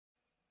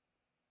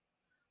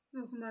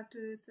Welcome back to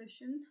this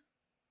session.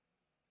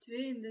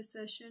 Today in this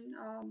session,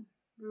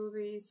 we'll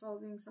be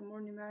solving some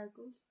more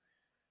numericals.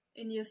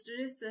 In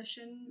yesterday's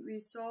session, we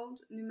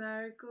solved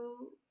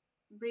numerical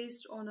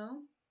based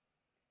on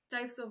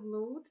types of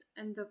load,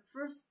 and the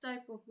first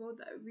type of load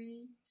that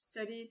we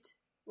studied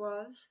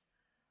was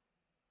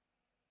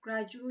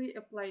gradually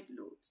applied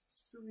load.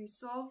 So we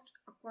solved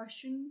a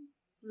question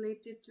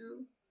related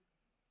to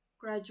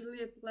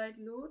gradually applied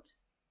load.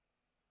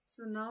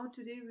 So now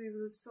today we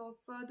will solve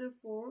further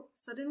for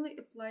suddenly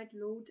applied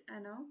load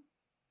and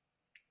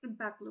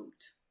impact load.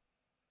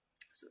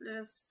 So let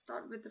us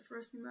start with the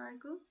first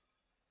numerical.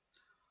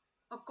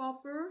 A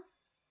copper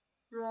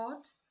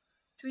rod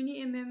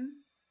 20 mm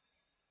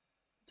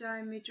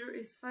diameter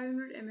is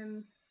 500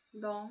 mm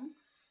long.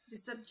 It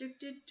is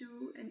subjected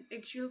to an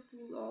axial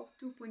pull of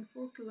 2.4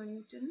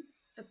 kN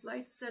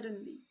applied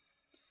suddenly.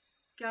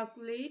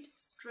 Calculate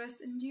stress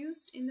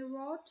induced in the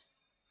rod.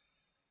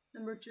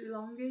 Number 2,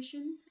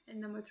 elongation,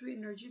 and number 3,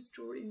 energy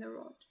stored in the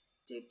rod.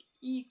 Take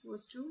E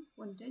equals to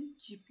 110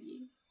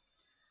 GPa.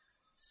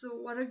 So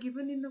what are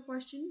given in the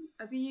question?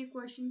 अभी ये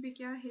question पे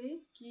क्या है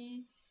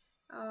कि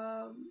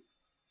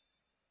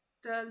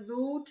the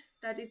load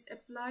that is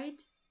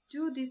applied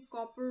to this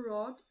copper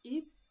rod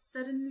is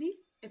suddenly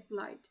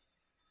applied.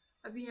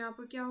 अभी यहाँ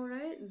पर क्या हो रहा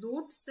है?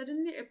 Load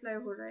suddenly apply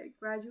हो रहा है,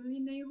 gradually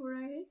नहीं हो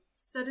रहा है,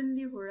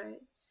 suddenly हो रहा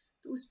है.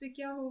 तो उस पे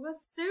क्या होगा?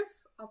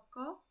 सिर्फ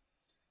आपका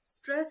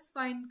स्ट्रेस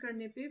फाइंड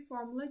करने पे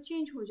फॉर्मूला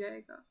चेंज हो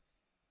जाएगा.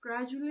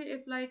 ग्रेजुअली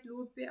अप्लाइड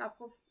लोड पे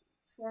आपका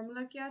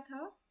फॉर्मूला क्या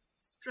था?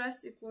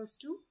 Stress equals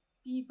to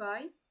P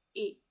by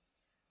A.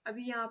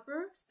 अभी यहाँ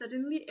पर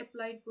सडनली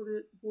अप्लाइड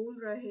बोल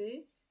रहे,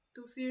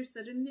 तो फिर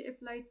सडनली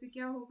अप्लाइड पे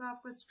क्या होगा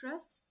आपका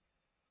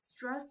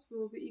stress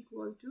will be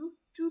equal to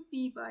 2P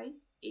by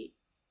A.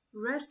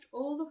 Rest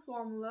all the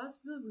formulas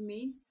will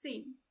remain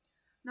same.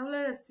 Now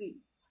let us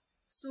see.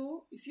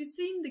 So if you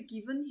see in the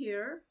given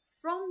here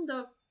from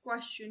the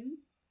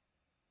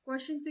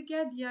question से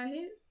क्या दिया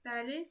है?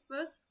 पहले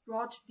first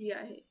rod दिया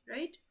है,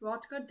 right?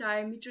 Rod का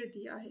diameter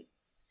दिया है.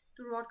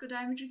 तो रॉड का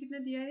डायमीटर कितना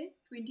दिया है?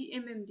 20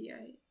 mm दिया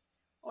है.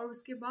 और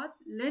उसके बाद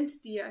लेंथ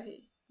दिया है.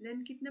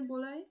 लेंथ कितना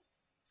बोला है?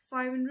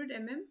 500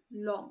 mm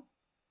लॉन्ग.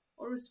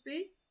 और उस पे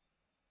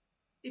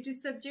it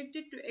is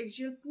subjected to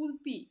axial pull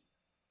P.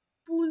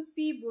 Pull P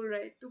बोल रहा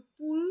है, तो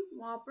पुल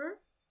वहां पर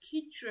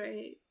खींच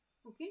रहे हैं.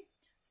 Okay,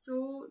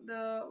 so the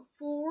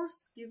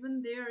force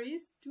given there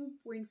is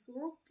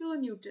 2.4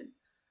 kilonewton.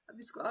 अब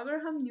इसको अगर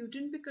हम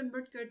न्यूटन पे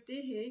कन्वर्ट करते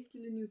हैं,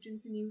 किलो न्यूटन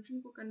से न्यूटन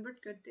को कन्वर्ट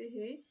करते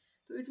हैं,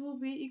 तो it will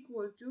be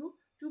equal to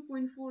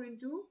 2.4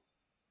 into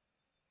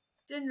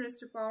 10 raised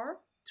to power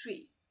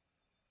 3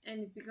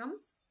 and it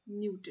becomes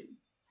Newton.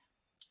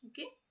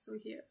 Okay, so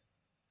here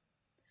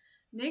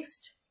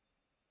next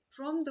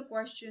from the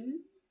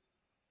question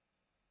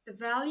the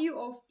value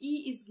of E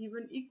is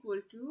given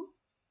equal to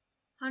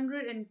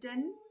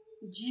 110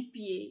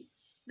 GPa.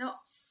 Now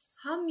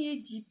हम ये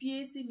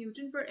GPa से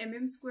Newton पर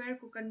mm square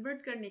को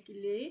convert करने के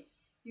लिए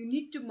you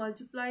need to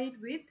multiply it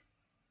with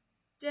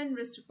 10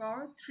 raised to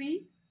power 3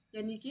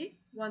 यानी कि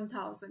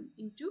 1000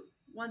 into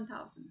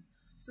 1000.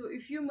 So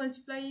if you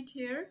multiply it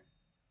here,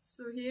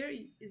 so here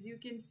as you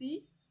can see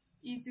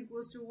E is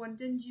equals to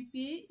 110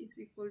 GPa is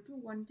equal to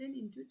 110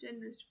 into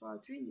 10 raised to power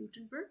 3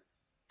 Newton पर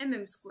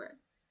mm square.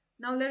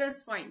 Now let us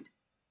find.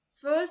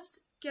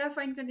 First क्या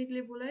find करने के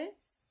लिए बोला है?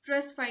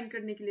 Stress find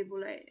करने के लिए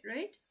बोला है,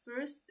 right?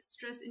 First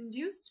stress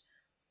induced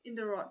in the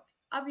rod.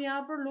 अब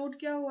यहाँ पर लोड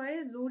क्या हुआ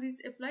है? Load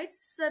is applied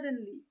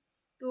suddenly.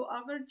 तो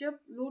अगर जब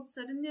लोड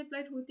सडनली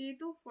अप्लाइड होती है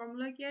तो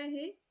फॉर्मूला क्या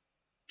है?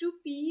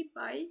 2P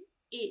by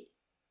A.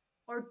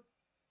 और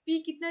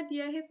P कितना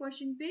दिया है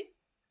क्वेश्चन पे?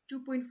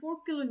 2.4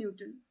 किलो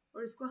न्यूटन.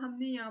 और इसको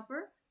हमने यहाँ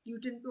पर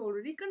न्यूटन पे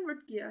ऑलरेडी कन्वर्ट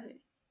किया है.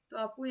 तो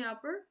आपको यहाँ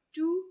पर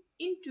 2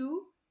 into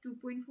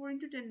 2.4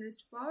 into 10 raised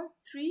to power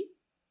 3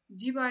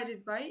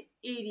 divided by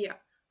area.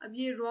 अब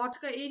ये रॉड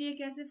का एरिया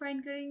कैसे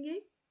फाइंड करेंगे?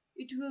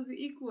 It will be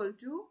equal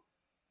to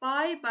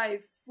pi by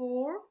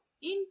 4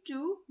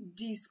 into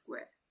D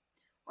square.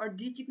 और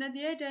डी कितना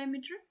दिया है?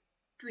 Diameter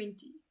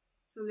 20.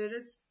 So let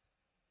us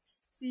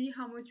see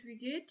how much we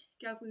get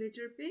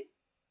calculator पे.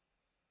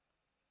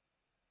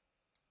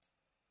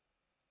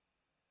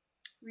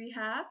 We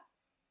have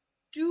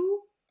 2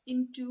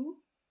 into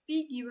P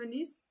given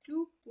is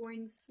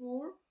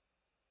 2.4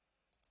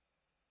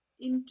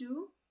 into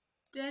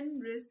 10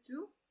 raised to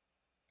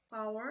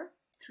power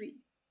 3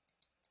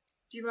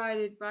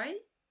 divided by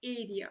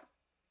area.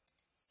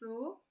 So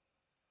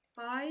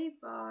pi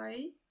by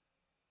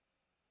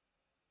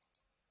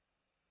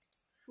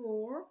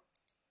 4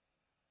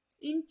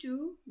 into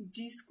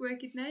d square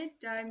कितना है?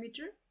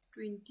 diameter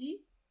 20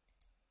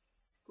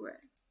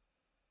 square.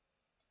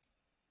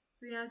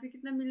 तो यहाँ से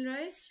कितना मिल रहा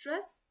है?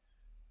 Stress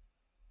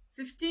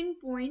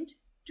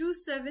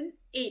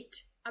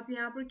 15.278. अब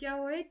यहाँ पर क्या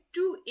हुआ है?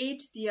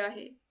 28 दिया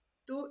है,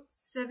 तो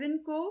 7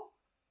 को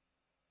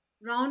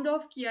राउंड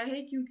ऑफ किया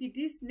है क्योंकि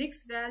this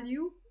next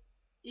value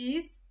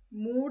is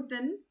more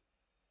than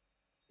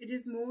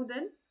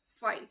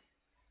 5.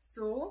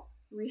 So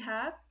we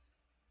have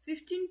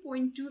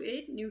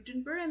 15.28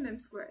 Newton per mm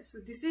square. So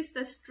this is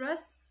the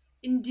stress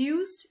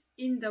induced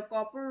in the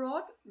copper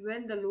rod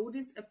when the load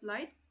is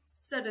applied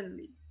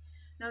suddenly.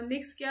 Now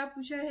next क्या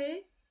पूछा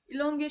है?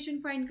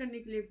 Elongation find करने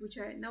के लिए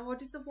पूछा है. Now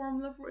what is the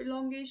formula for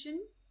elongation?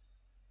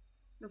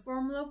 The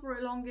formula for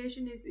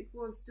elongation is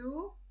equals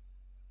to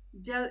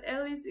del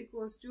L is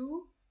equals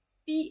to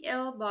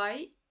PL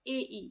by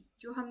AE,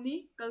 जो हमने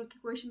कल के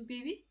क्वेश्चन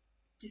पे भी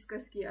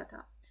डिस्कस किया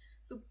था.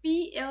 So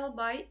PL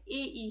by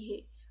AE है.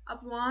 अब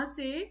वहां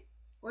से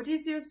what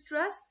is your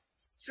stress?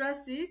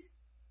 Stress is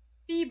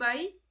P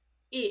by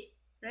A,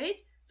 right?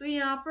 तो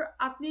यहाँ पर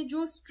आपने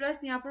जो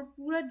स्ट्रेस यहाँ पर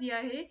पूरा दिया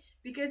है,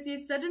 बिकॉज ये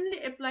सडनली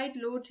अप्लाइड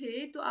लोड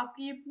है, तो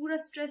आपकी ये पूरा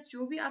स्ट्रेस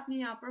जो भी आपने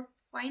यहाँ पर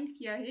फाइंड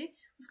किया है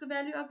उसका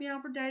वैल्यू आप यहाँ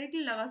पर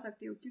डायरेक्टली लगा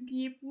सकते हो, क्योंकि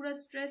ये पूरा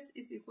stress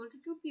is equal to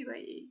 2P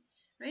by A,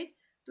 right?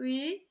 तो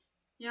ये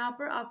यहाँ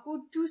पर आपको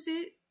 2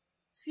 से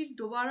फिर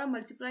दोबारा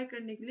मल्टीप्लाई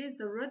करने के लिए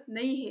जरूरत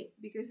नहीं है,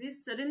 बिकॉज ये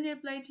सडनली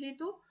अप्लाइड है,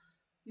 तो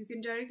you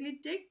can directly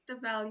take the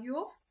value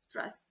of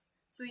stress.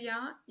 सो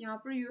यहाँ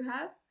पर you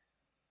have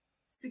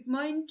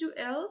sigma into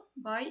L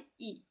by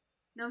E.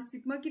 Now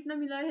sigma कितना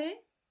मिला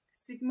है?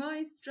 सिग्मा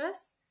इज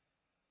स्ट्रेस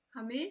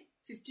हमें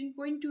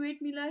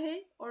 15.28 मिला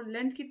है, और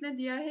लेंथ कितना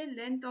दिया है?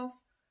 Length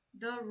of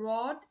the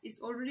rod is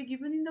already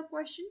given in the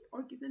question,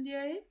 और कितना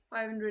दिया है?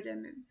 500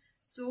 mm.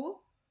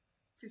 So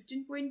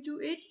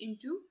 15.28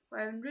 into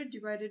 500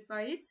 divided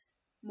by its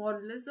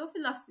modulus of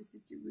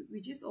elasticity,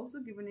 which is also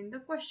given in the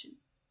question,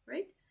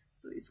 right?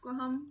 So इसको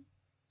हम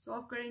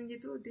solve करेंगे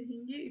तो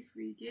देखेंगे if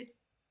we get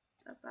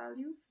the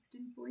value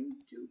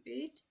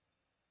 15.28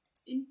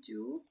 into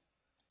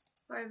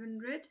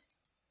 500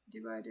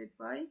 divided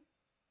by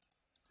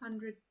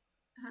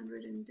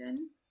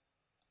 110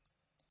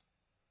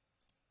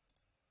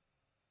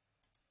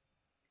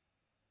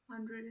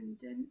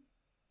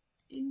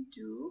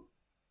 into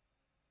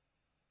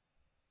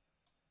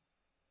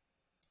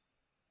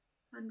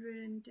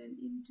 110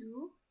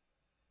 into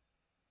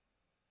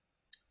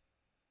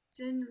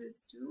 10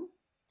 raised to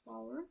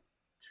power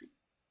 3.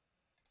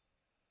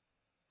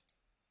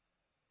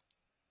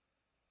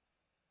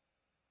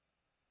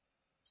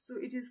 So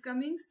it is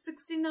coming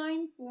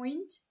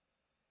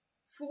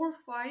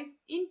 69.45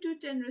 into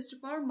 10 raised to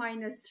power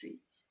minus 3.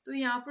 तो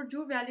यहाँ पर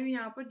जो value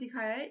यहाँ पर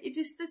दिखाया है, it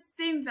is the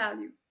same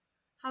value.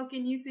 How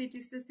can you say it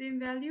is the same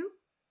value?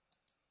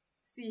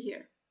 See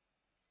here.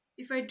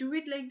 If I do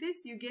it like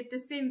this, you get the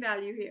same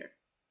value here,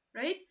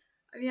 right?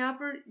 अब यहाँ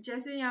पर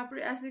जैसे यहाँ पर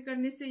ऐसे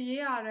करने से ये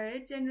आ रहा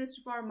है 10 raised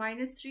to power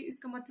minus 3.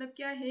 इसका मतलब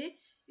क्या है?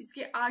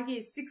 इसके आगे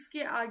 6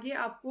 के आगे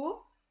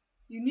आपको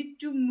you need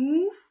to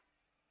move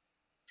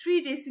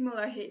 3 decimal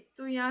ahead.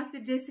 तो यहाँ से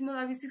डेसिमल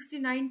अभी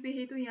 69 पे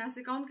है, तो यहाँ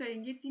से काउंट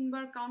करेंगे, 3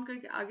 बार काउंट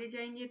करके आगे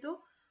जाएंगे तो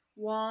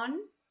 1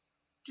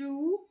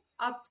 2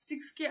 अब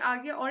 6 के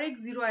आगे और एक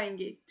 0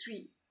 आएंगे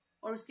 3,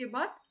 और उसके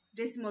बाद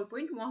डेसिमल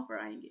पॉइंट वहां पर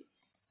आएंगे.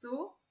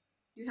 So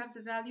you have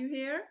the value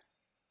here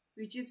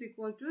which is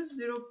equal to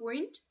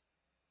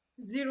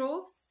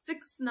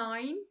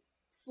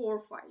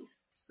 0.06945.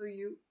 So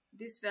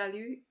this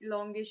value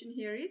elongation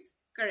here is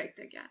correct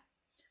again.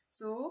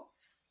 So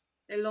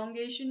the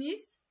elongation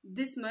is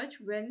this much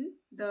when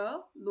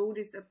the load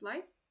is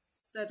applied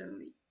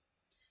suddenly.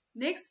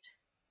 Next,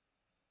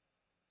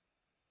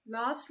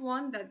 last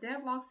one that they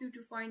have asked you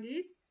to find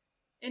is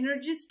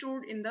energy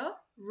stored in the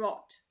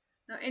rod.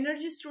 Now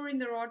energy stored in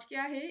the rod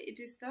क्या है? It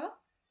is the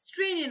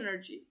strain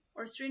energy,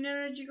 और strain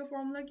energy का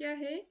formula क्या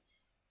है?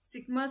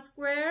 Sigma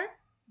square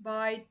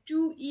by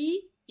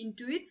 2E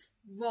into its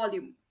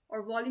volume.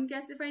 और volume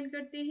कैसे find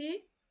करते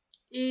हैं?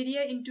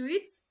 Area into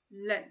its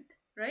length,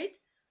 right?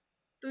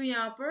 तो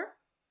यहाँ पर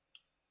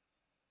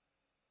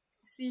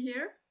see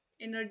here,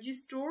 energy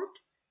stored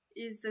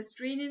is the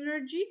strain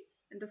energy,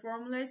 and the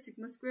formula is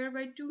sigma square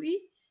by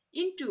 2E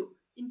into,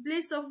 in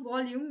place of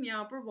volume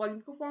यहाँ पर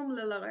volume का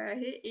formula लगाया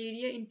है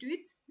area into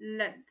its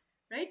length,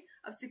 right?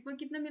 अब sigma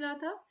कितना मिला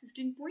था?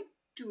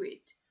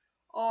 15.28,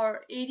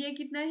 और area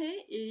कितना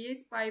है? area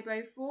is pi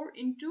by 4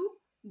 into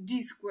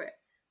d square,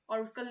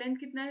 और उसका length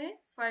कितना है?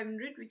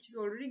 500, which is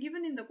already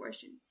given in the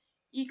question.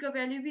 E का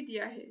value भी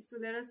दिया है, so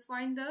let us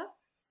find the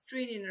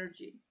strain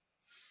energy.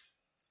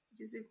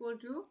 It is equal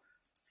to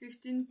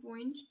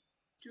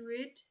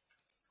 15.28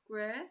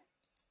 square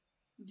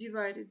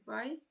divided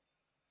by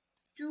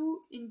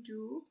 2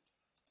 into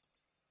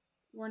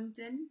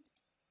 110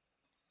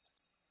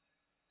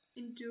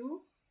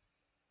 into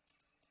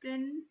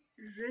 10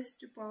 raised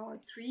to power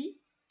 3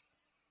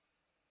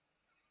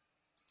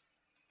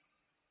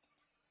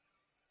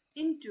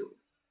 into,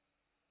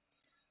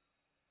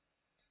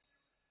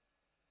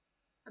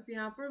 अब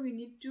यहाँ पर we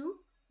need to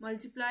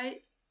multiply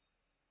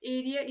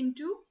area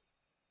into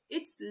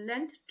its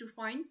length to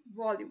find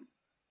volume.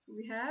 So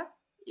we have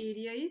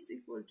area is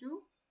equal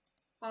to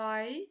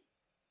pi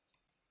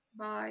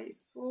by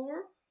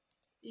 4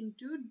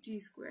 into d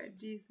square.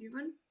 D is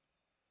given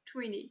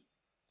 20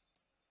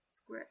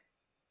 square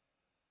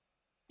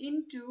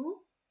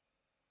into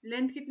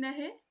length कितना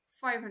है?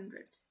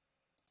 500.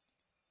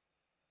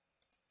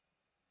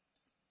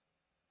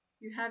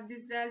 You have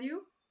this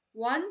value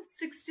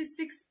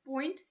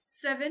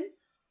 166.7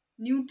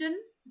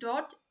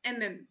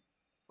 Newton/mm.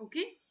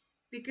 Okay,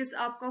 because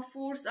आपका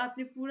force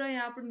आपने पूरा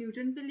यहाँ पर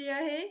Newton पे लिया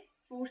है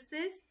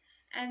फोर्सेस,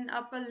 एंड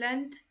आपका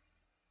length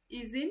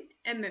is in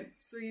mm,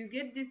 so you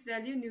get this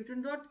value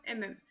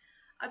Newton/mm.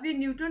 अब ये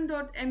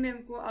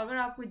Newton/mm को अगर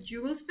आपको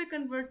जूल्स पे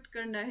कन्वर्ट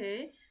करना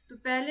है तो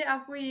पहले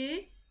आपको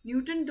ये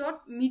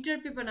Newton/मीटर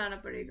पे बनाना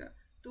पड़ेगा.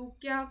 तो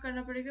क्या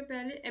करना पड़ेगा,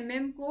 पहले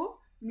mm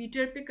को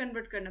मीटर पे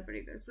कन्वर्ट करना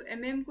पड़ेगा. सो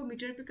mm को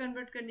मीटर पे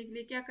कन्वर्ट करने के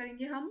लिए क्या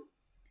करेंगे हम,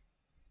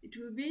 it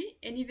will be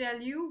any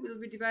value will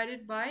be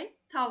divided by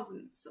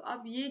 1000. सो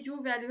अब ये जो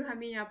वैल्यू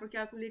हमें यहाँ पर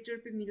कैलकुलेटर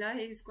पे मिला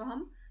है इसको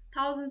हम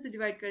 1000 से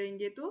डिवाइड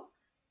करेंगे तो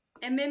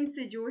mm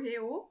से जो है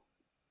वो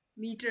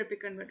मीटर पे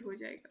कन्वर्ट हो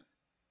जाएगा,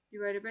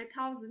 divided by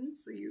 1000.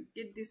 So you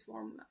get this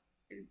formula,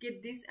 you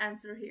get this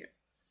answer here,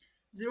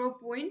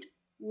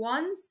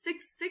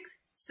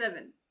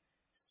 0.1667.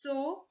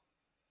 So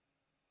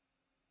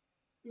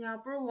यहाँ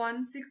पर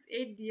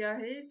 168 दिया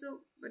है,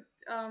 so but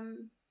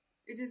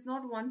it is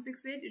not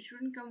 168, it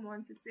shouldn't come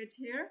 168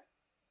 here,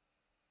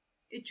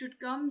 it should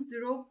come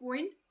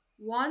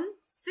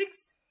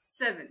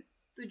 0.167.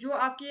 तो जो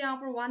आपके यहाँ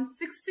पर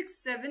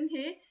 1667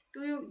 है, तो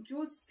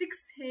जो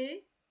 6 है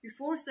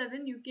before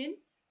 7 you can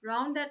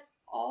round that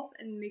off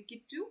and make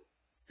it to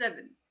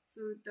 7.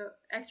 So the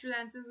actual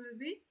answer will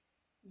be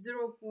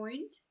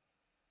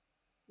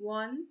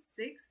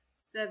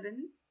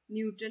 0.167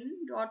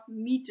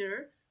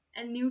 Newton/meter,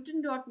 and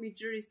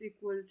Newton/meter is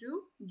equal to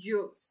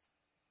joules.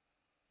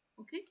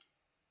 Okay,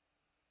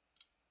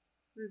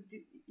 so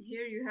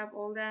here you have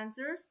all the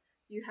answers.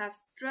 You have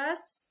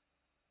stress,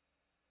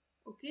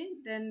 okay,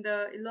 then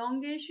the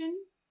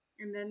elongation,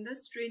 and then the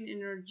strain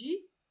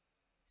energy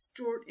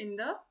stored in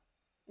the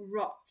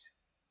rod.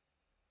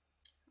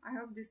 I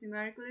hope this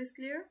numerical is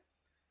clear.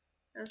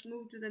 Let's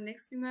move to the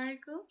next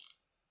numerical.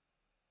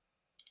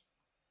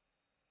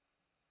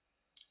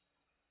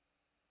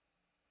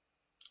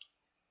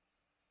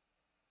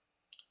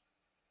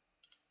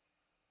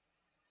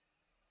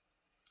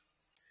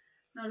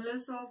 Now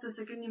let's solve the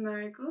second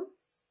numerical.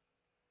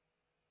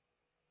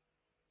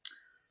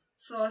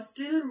 So a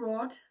steel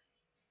rod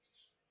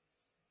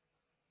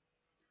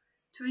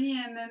 20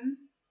 mm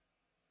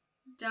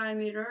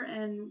diameter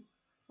and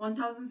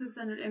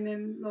 1600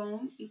 mm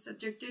long is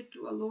subjected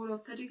to a load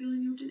of 30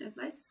 kN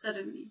applied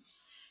suddenly.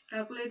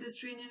 Calculate the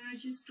strain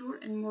energy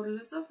stored and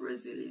modulus of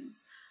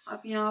resilience.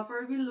 अब यहाँ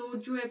पर भी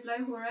load जो apply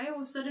हो रहा है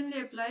वो suddenly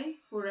apply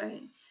हो रहा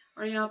है,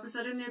 और यहाँ पर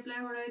suddenly apply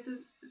हो रहा है तो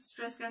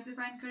stress कैसे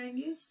find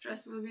करेंगे,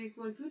 stress will be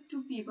equal to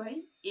 2p/a,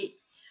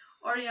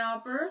 और यहाँ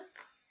पर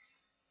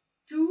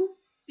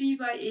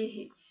 2p/a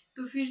है,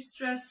 तो फिर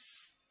stress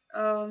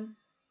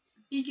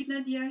p कितना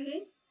दिया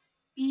है,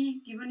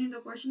 P given in the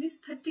question is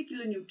 30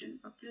 kilonewton.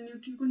 अब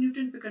kilonewton को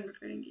newton पे convert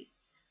करेंगे.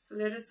 So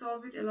let us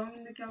solve it along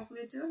in the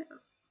calculator.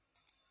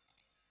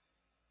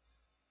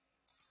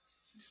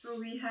 So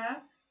we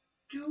have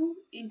 2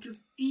 into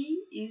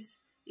P is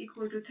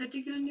equal to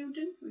 30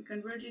 kilonewton. We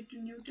convert it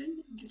to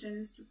newton into 10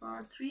 raised to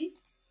power 3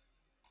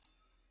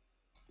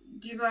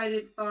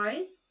 divided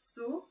by,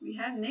 so we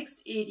have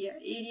next area.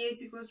 Area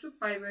is equals to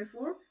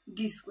pi/4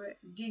 d square.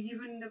 D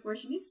given in the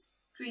question is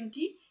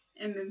 20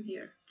 mm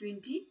here,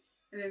 20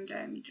 mm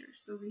diameter.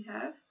 So we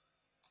have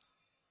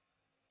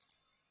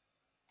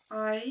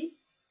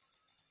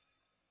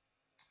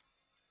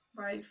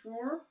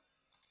pi/4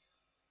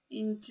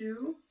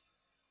 into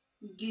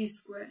d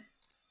square,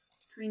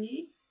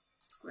 20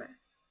 square.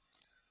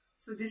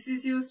 So this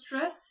is your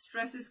stress.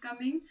 Stress is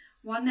coming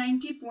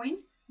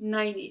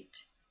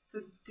 190.98.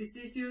 So this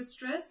is your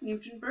stress,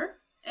 Newton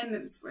per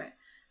mm square.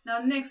 Now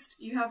next,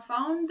 you have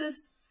found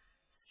this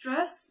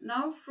stress.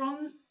 Now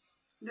from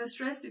the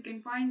stress you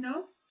can find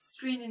the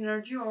strain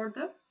energy or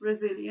the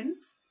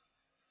resilience.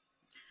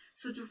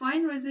 So to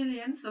find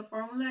resilience, the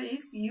formula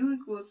is U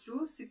equals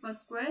to sigma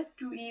square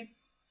 2E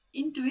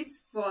into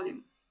its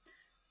volume,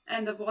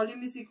 and the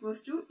volume is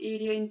equals to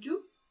area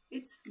into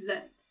its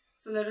length.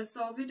 So let us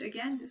solve it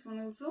again, this one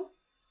also.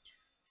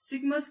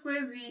 Sigma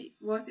square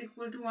was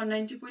equal to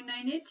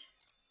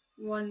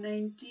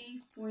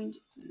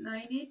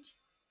 190.98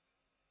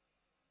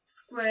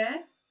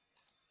 square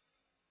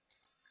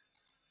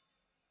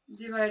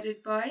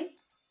divided by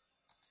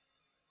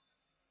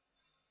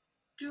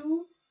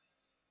 2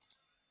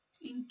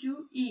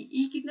 into E.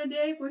 E कितना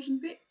दिया है question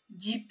पे,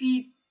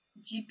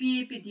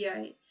 GPA पे दिया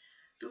है,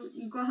 तो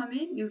इनको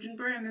हमें न्यूटन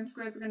पर mm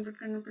स्क्वायर पे कन्वर्ट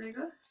करना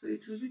पड़ेगा. So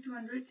it will be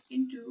 200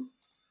 into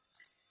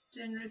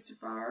 10 raised to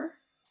power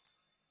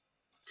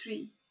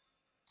 3,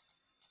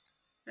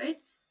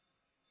 right,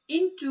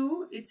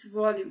 into its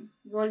volume.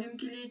 Volume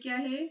के लिए क्या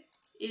है,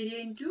 area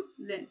into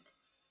length.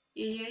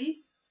 Area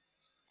is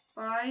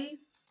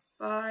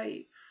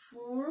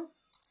pi/4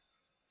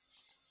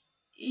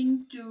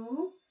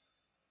 into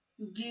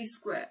d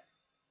square.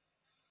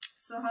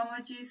 So how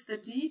much is the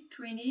d?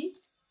 20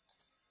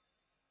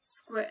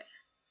 square,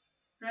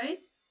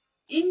 right,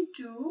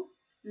 into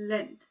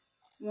length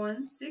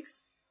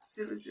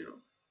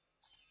 1600.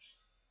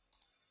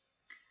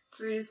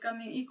 So it is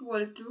coming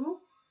equal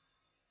to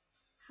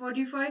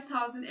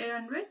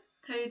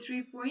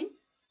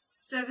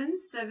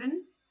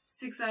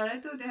 45,833.776 आ रहा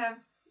है, तो they have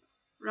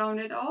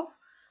rounded off,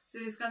 so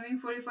it is coming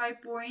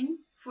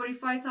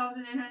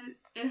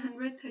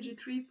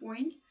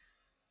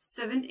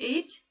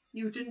 45,833.78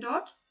 Newton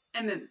dot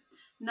mm.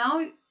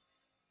 Now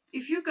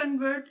if you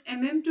convert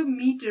mm to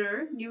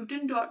meter,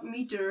 Newton dot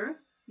meter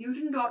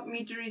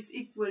is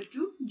equal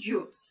to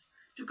joules.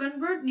 To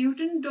convert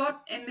Newton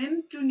dot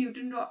mm to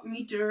Newton dot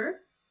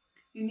meter,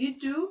 you need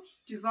to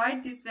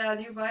divide this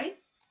value by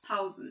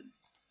 1000.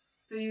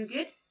 So you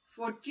get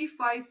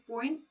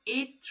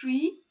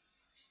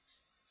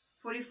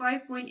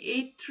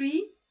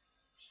 45.83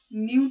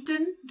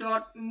 Newton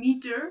dot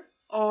meter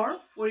or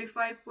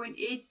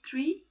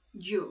 45.83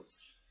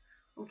 joules.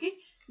 Okay.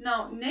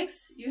 Now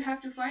next you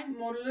have to find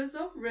modulus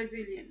of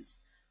resilience.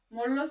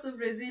 Modulus of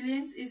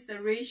resilience is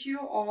the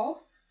ratio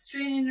of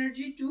strain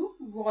energy to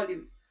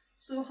volume.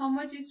 So how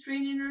much is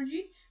strain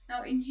energy?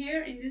 Now in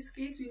here, in this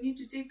case, we need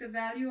to take the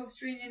value of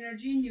strain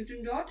energy in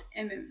Newton dot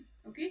mm.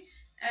 Okay.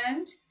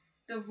 And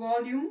the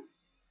volume,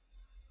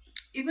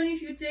 even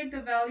if you take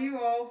the value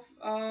of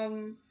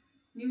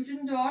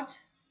Newton dot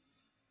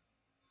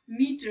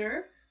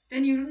meter,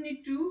 then you don't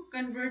need to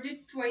convert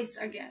it twice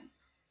again.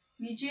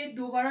 नीचे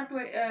दोबारा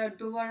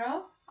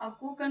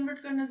आपको convert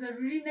करना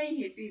जरूरी नहीं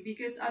है,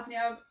 because आपने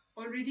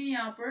already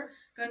यहाँ पर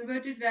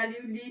कन्वर्टेड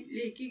वैल्यू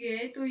लेके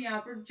गए, तो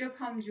यहाँ पर जब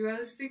हम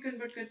ज्वेल्स पे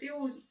कन्वर्ट करते हैं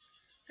वो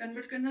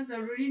कन्वर्ट करना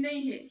जरूरी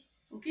नहीं है.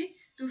 ओके,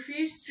 तो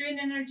फिर स्ट्रेन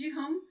एनर्जी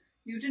हम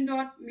न्यूटन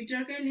डॉट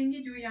मीटर का लेंगे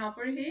जो यहाँ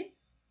पर है.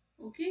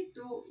 ओके,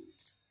 तो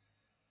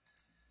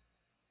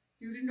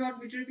न्यूटन डॉट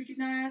मीटर पे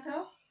कितना आया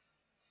था?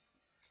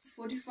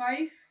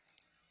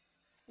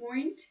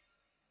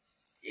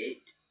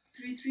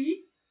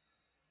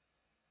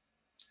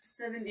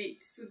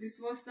 45.83378. So this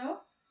was the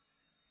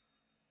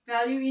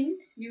value in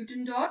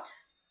Newton dot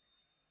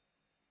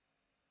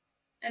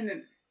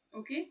mm.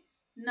 Okay,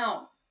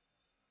 now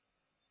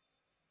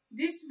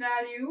this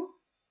value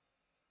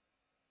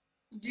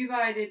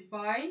divided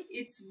by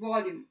its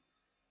volume.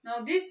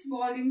 Now this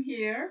volume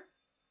here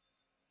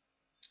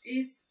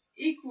is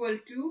equal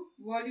to,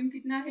 volume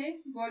कितना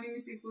है? Volume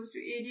is equal to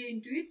area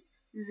into its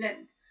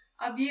length.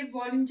 अब ये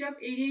volume जब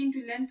area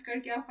into length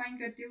करके आप find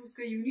करते हो,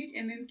 उसका यूनिट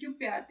mm क्यूब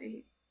पे आते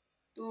हैं.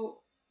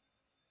 तो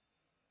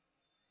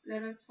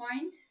let us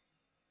find.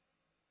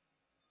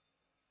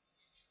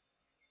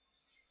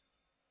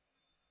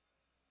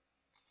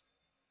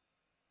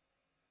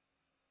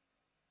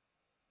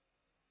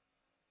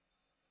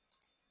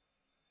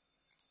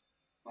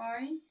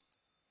 Pi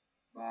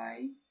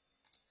by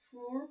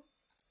 4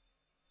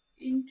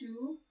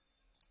 into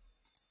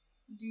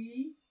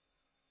d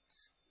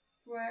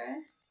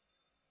square.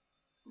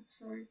 Oops,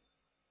 sorry.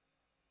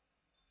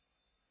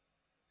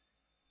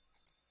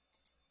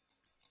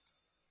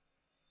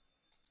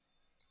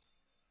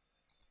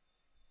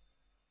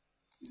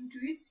 Into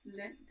its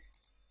length.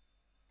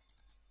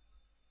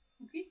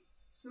 Okay,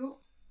 so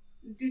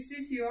this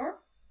is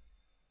your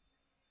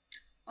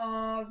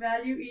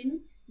value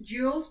in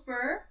joules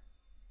per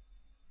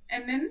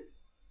mm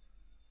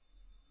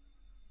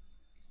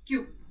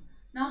cube.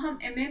 Now हम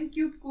mm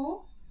cube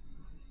को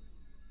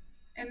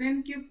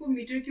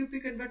metre cube पे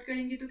convert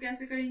करेंगे, तो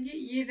कैसे करेंगे?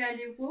 ये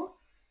वैल्यू को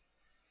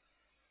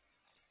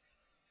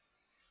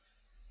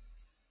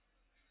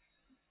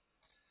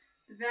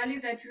the value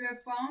that you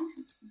have found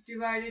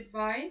divided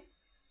by,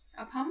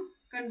 अब हम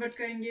कन्वर्ट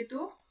करेंगे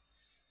तो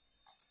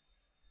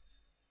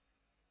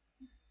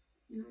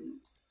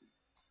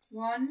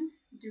 1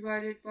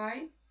 divided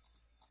by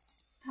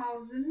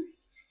 1000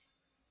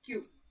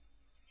 cube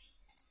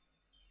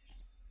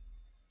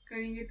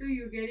करेंगे तो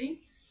you getting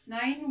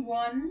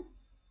 91.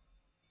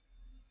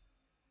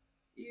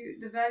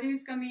 The value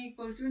is coming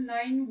equal to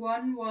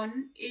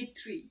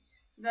 91183.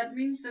 So that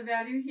means the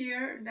value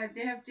here that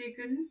they have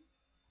taken,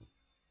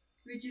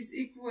 which is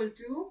equal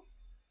to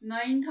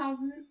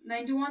 91,000,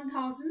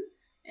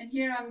 and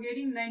here I'm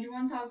getting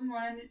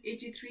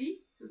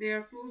 91,183. So they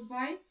are close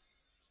by.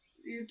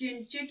 You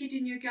can check it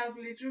in your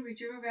calculator,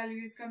 whichever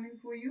value is coming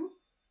for you.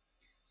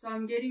 So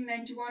I'm getting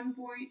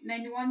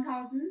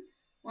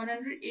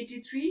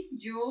 91,183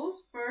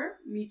 joules per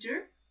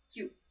meter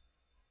cube.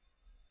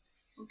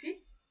 Okay,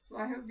 so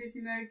I hope this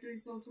numerical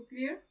is also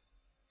clear.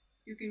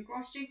 You can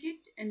cross check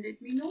it and let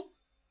me know.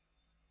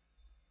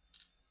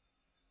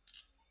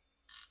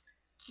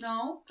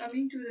 Now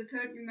coming to the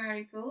third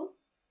numerical.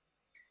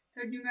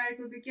 Third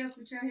numerical पे क्या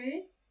पूछा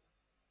है?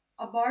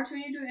 A bar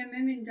 22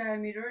 mm in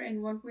diameter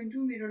and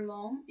 1.2 meter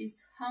long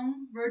is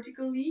hung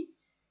vertically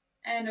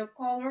and a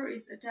collar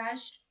is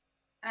attached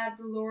at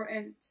the lower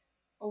end.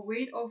 A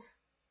weight of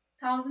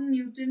 1000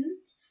 Newton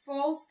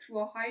falls through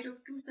a height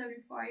of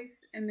 275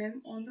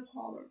 mm on the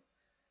collar.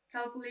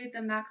 Calculate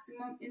the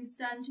maximum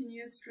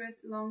instantaneous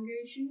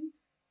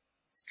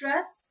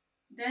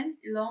then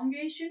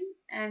elongation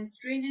and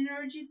strain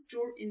energy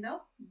stored in the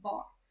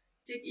bar.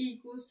 Take E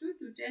equals to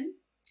 210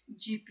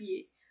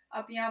 GPa.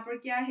 अब यहाँ पर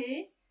क्या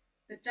है?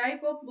 The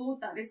type of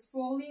load that is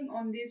falling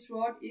on this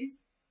rod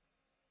is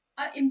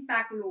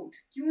impact load.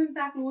 क्यों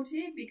impact load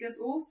है? Because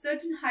वो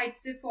certain height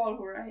से fall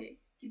हो रहा है.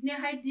 कितने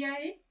हाइट दिया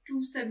है?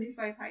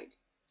 275 हाइट.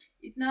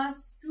 इतना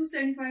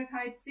 275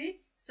 हाइट से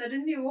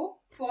सडनली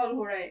वो फॉल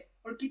हो रहा है.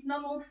 और कितना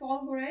लोड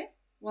फॉल हो रहा है?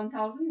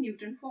 1000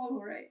 न्यूटन फॉल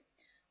हो रहा है.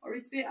 और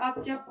इस पे आप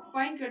जब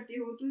फाइंड करते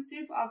हो तो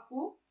सिर्फ आपको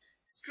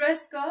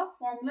स्ट्रेस का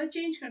फॉर्मूला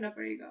चेंज करना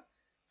पड़ेगा.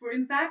 For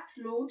impact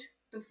load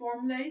the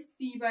formula is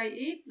P by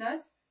A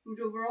plus root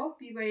over of P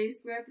by A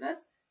square plus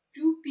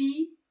 2P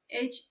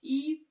HE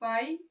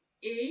by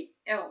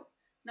AL.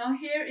 Now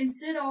here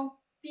instead of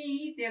P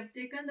they have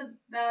taken the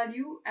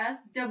value as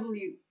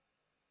W.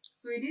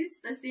 So it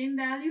is the same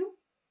value.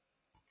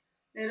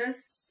 Let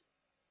us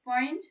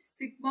find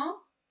sigma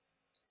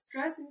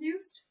stress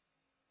induced.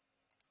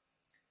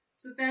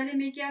 So पहले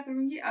मैं क्या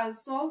करूँगी? I'll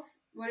solve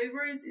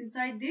whatever is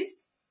inside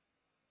this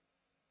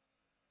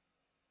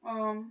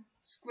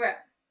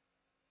square.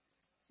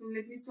 So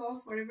let me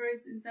solve whatever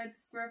is inside the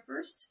square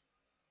first.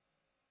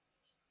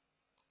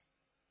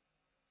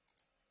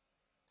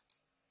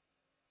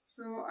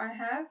 So I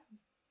have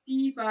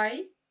P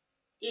by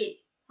A.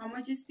 How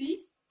much is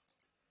P?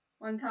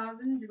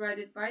 1000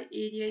 divided by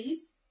area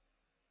is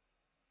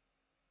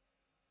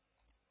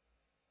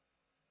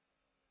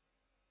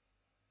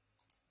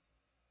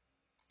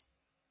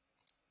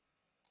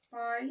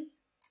pi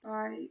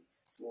by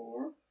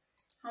 4.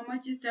 How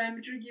much is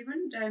diameter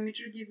given?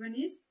 Diameter given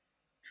is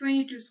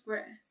 22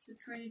 square. So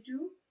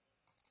 22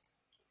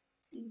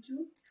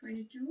 into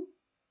 22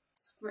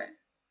 square.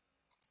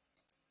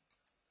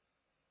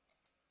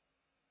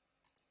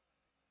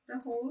 The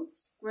whole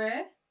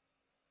square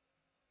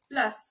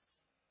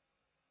plus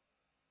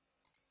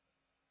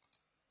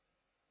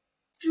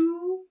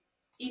 2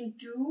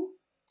 into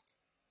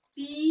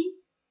P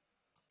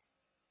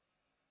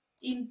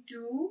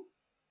into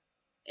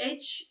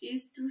H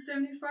is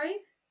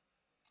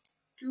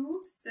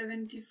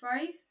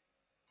 275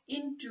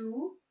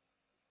 into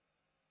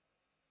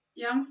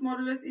Young's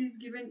modulus is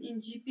given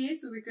in GPa,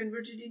 so we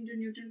convert it into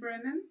Newton per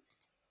mm.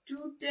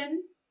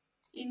 210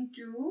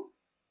 into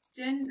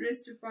 10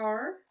 raised to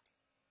power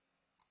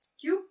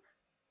cube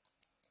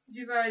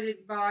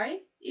divided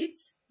by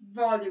its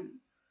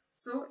volume.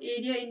 So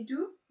area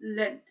into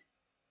length.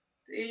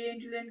 तो area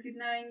into length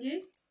कितना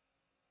आएंगे?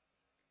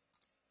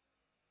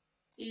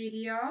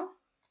 Area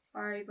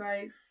pi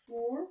by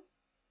 4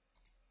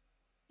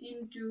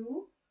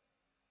 into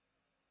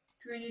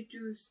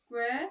 22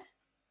 square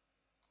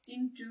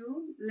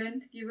into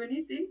length given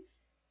is in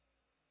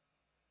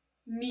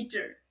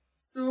meter.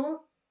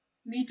 So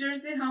meter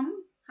से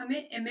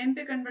हमें mm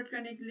पे convert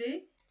करने के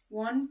लिए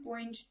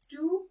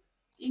 1.2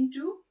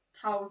 into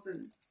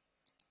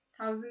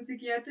 1000 से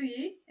किया तो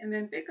ये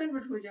mm पे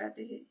convert हो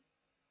जाते हैं.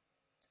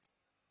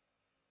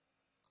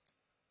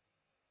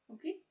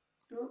 Okay,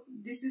 so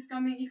this is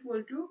coming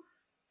equal to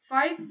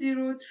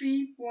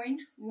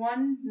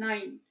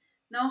 503.19.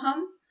 Now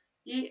हम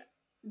ये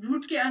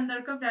रूट के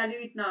अंदर का वैल्यू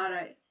इतना आ रहा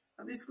है.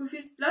 अब इसको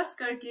फिर प्लस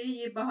करके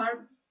ये बाहर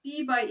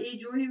P by A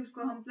जो है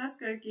उसको हम प्लस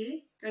करके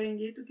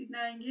करेंगे तो कितना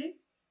आएंगे?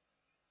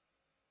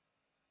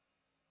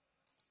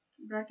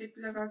 ब्रैकेट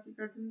पे लगा के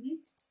कर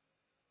दूंगी.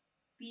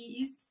 P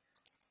is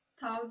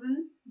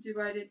 1000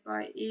 divided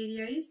by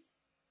area is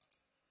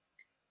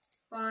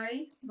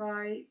pi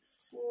by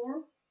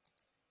 4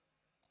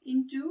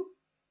 into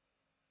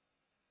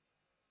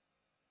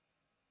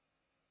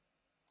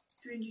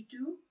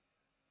 22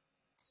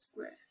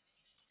 square.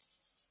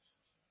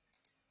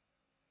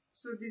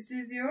 So this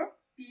is your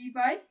P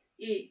by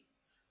A.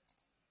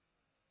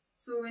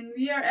 So when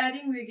we are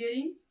adding, we are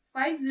getting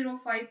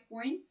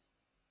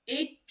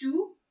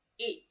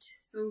 505.828.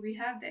 So we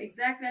have the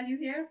exact value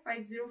here,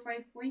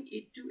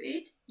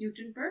 505.828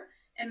 Newton per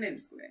mm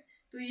square.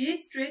 तो ये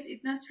stress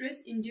इतना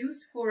stress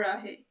induced हो रहा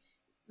है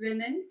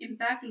when an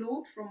impact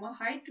load from a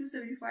height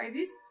 275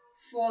 is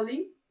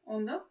falling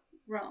on the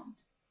ground.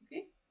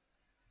 Okay.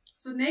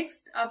 So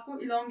next आपको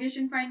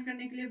elongation find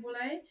करने के लिए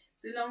बोला है.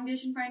 So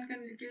elongation find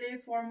करने के लिए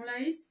formula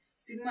is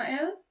sigma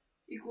L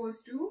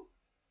equals to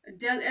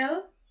del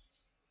L.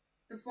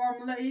 The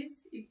formula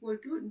is equal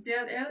to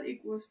del L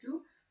equals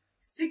to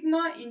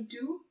sigma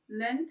into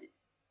length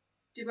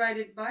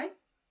divided by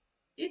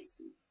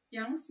its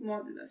Young's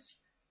modulus.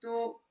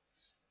 तो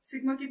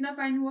sigma कितना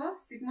find हुआ?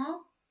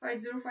 Sigma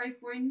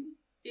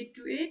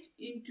 505.828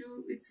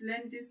 into its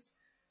length is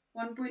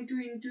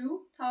 1.2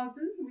 into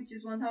 1000, which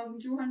is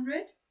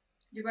 1200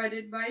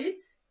 divided by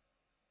its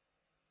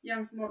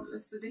Young's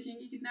modulus. तो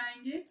देखेंगे कितना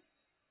आएंगे?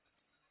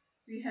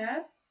 We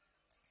have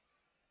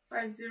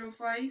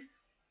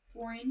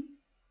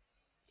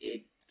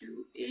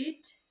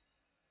 505.828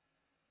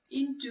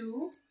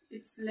 into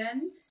its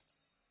length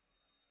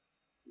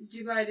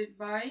divided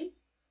by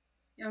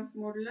Young's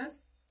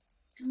modulus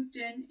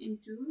 210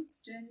 into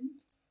 10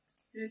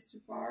 raised to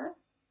power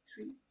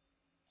 3.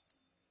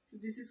 So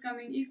this is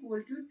coming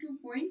equal to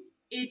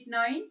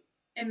 2.89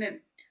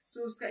 mm.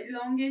 So उसका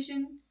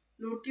elongation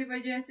load के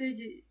वजह से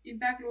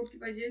impact load की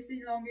वजह से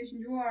elongation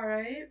जो आ रहा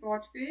है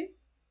रॉड पे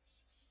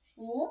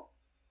वो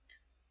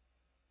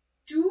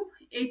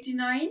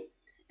 289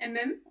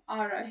 mm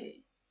आ रहा है.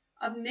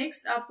 अब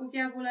नेक्स्ट आपको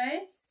क्या बोला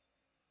है,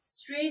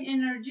 strain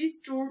energy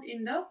stored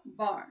in the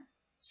bar.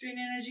 Strain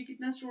energy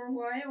कितना स्टोर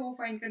हुआ है वो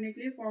फाइंड करने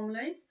के लिए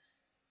formula is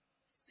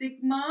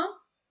sigma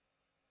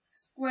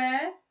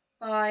square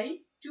by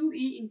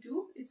 2e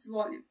into its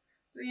volume.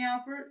 तो यहाँ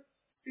पर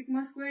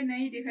सिग्मा स्क्वायर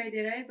नहीं दिखाई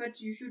दे रहा है,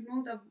 but you should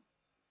know the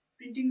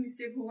printing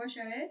mistake होगा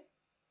शायद।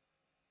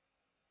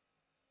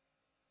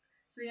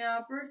 तो यहाँ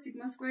पर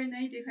सिग्मा स्क्वायर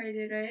नहीं दिखाई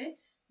दे रहा है,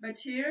 but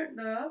here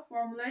the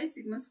formula is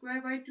sigma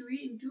square by 2e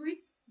into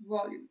its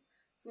volume.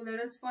 So let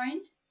us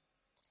find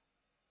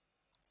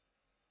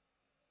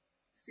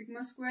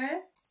sigma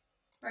square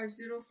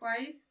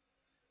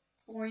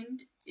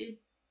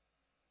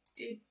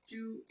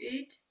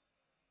 505.8828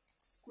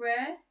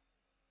 square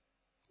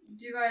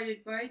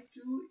divided by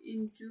 2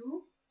 into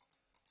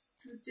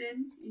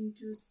 210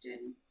 into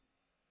 10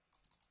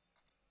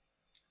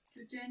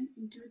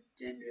 into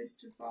 10 raised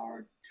to power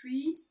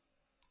 3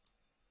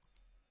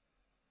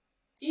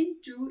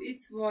 into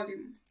its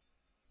volume.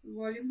 So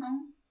volume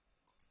हम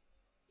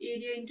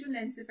area into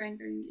length से find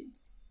करेंगे।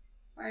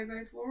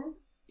 5/4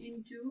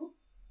 into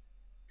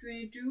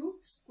 22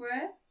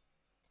 square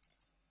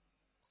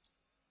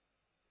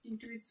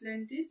into its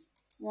length is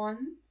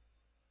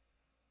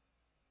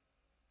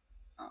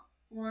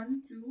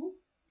 1200.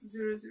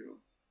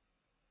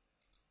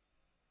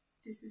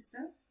 This is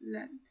the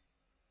length.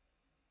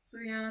 So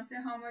यहाँ से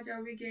how much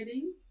are we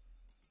getting?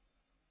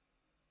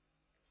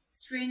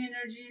 Strain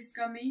energy is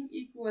coming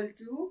equal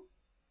to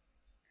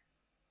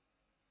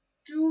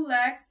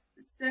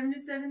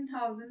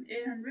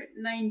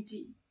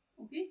 2,77,890.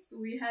 Okay, so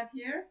we have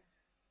here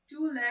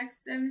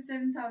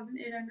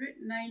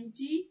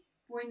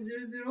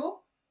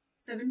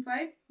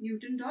 2,77,890.0075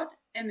 Newton dot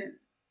mm.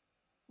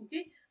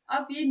 Okay,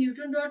 अब ये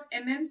Newton dot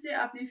mm से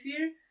आपने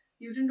फिर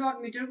Newton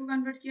dot metre को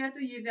convert किया तो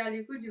ये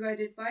वैल्यू को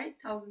डिवाइडेड बाय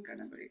 1000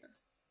 करना पड़ेगा।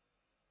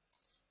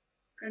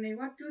 करने के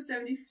बाद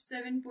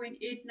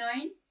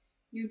 277.89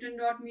 न्यूटन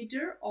डॉट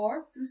मीटर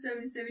और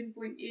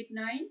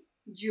 277.89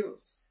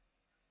 joules.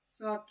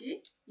 So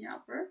आपके यहाँ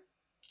पर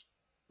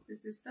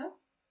this is the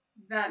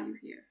value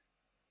here.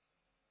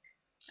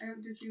 I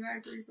hope this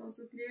numerical is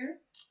also clear.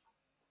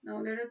 Now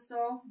let us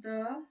solve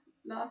the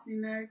last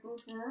numerical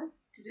for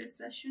today's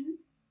session.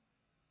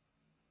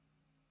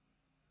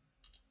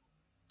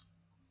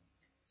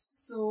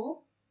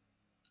 So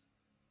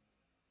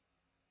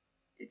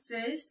it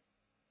says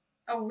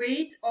a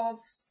weight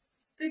of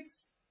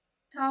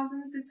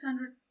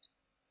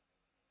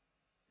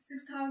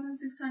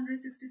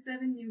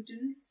 6,667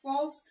 Newton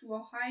falls through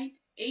a height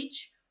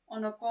h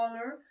on a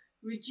collar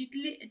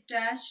rigidly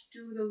attached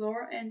to the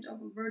lower end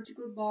of a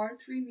vertical bar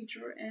 3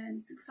 meter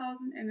and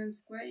 6,000 mm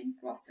square in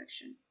cross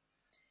section.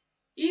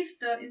 If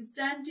the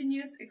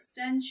instantaneous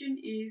extension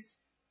is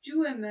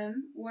 2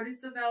 mm, what is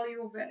the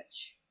value of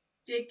h?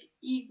 Take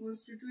E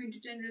equals to 2 into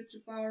 10 raised to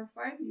power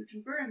 5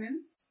 Newton per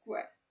mm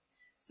square.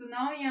 So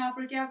now यहाँ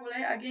पर क्या बोला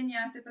है, again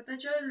यहाँ से पता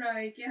चल रहा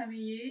है कि हमें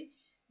ये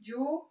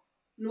जो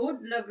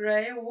लोड लग रहा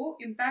है वो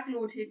इम्पैक्ट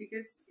लोड है,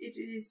 because it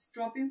is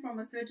dropping from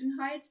a certain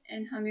height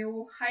and हमें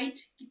वो हाइट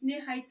कितने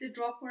हाइट से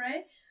ड्रॉप हो रहा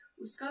है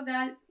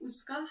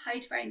उसका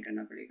हाइट फाइंड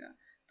करना पड़ेगा।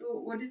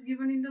 तो what is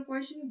given in the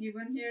question,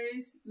 given here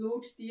is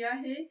load दिया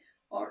है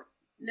और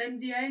लेंथ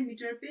दिया है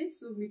मीटर पे,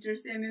 सो मीटर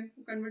से mm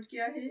को कन्वर्ट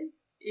किया है,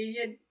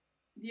 एरिया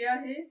दिया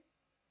है,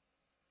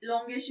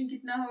 इलोंगेशन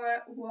कितना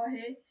हुआ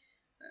है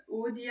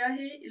वो दिया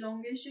है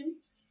इलोंगेशन,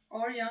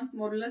 और यंग्स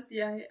मॉडुलस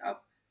दिया है।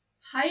 अब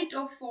हाइट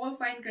ऑफ फॉल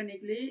फाइंड करने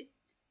के लिए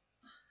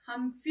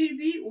हम फिर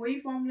भी वही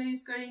फॉर्मूला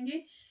यूज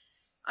करेंगे।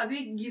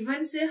 अभी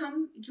गिवन से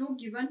हम जो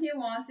गिवन है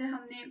वहां से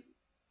हमने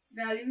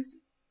वैल्यूज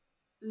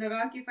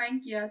लगा के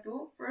फाइंड किया।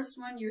 तो first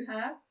one you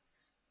have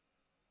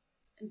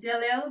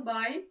del L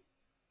by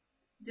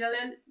del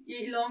L, ये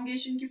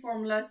इलोंगेशन की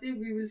फॉर्मूला से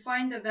we will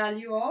find the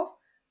value of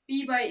P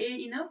by A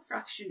in a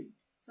fraction.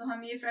 सो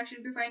हम ये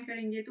फ्रैक्शन पे फाइंड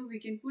करेंगे तो we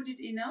can put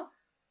it in a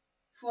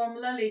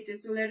formula later.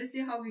 So let us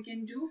see how we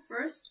can do.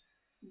 First,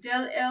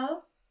 del L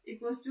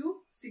equals to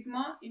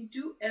sigma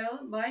into L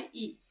by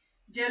E.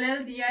 Del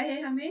L दिया है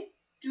हमें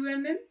 2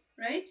 mm,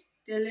 right?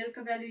 del L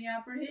का value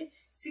यहाँ पर है,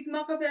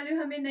 sigma का value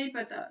हमें नहीं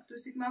पता तो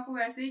सिग्मा को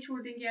वैसे ही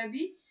छोड़ देंगे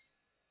अभी।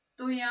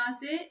 तो यहाँ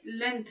से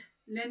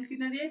लेंथ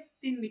कितना दिया,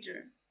 3 मीटर,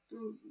 तो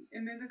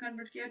mm में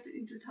कन्वर्ट किया तो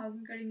into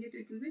 1000 करेंगे तो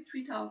it will be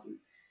 3000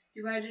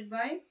 divided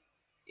by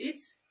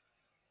its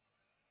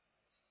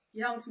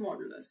Young's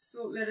modulus. So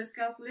let us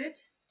calculate.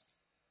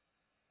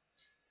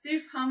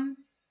 सिर्फ हम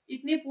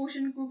इतने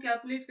पोर्शन को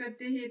कैलकुलेट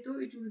करते हैं तो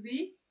it will be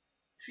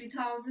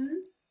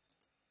 3000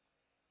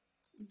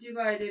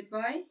 divided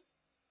by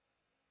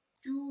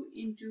 2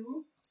 into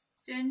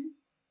 10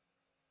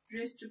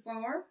 raised to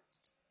power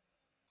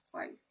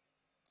 5.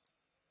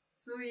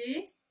 So ये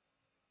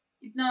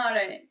इतना आ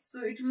रहा है। So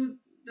it will,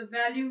 the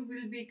value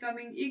will be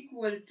coming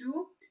equal to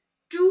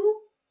 2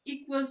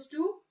 equals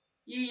to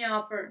ये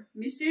यहाँ पर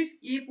मैं सिर्फ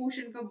ये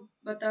पोर्शन का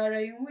बता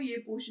रही हूँ, ये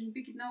पोर्शन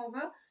पे कितना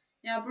होगा,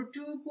 यहाँ पर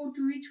 2 को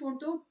 2 ही छोड़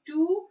दो,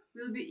 2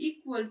 will be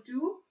equal to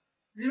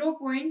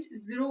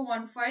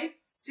 0.015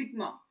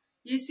 sigma.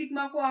 ये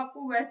सिग्मा को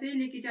आपको वैसे ही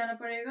लेके जाना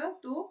पड़ेगा,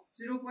 तो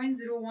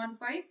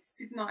 0.015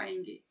 सिग्मा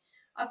आएंगे।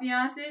 अब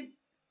यहाँ से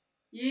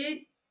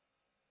ये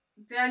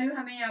वैल्यू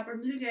हमें यहाँ पर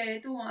मिल गया है,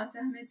 तो वहां से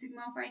हमें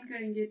सिग्मा फाइंड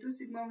करेंगे, तो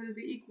sigma will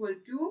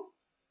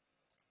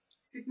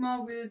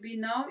be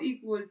now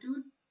equal to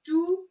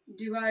 2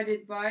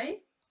 divided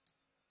by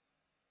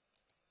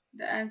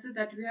the answer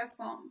that we have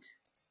found.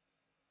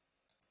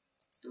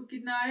 तो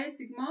कितना आ रहा है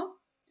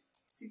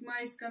sigma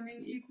is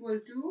coming equal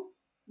to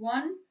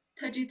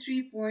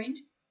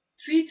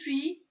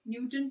 133.33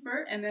 Newton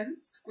पर mm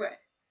स्क्वायर।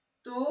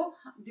 तो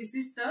this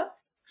is the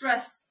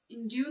stress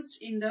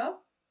induced in the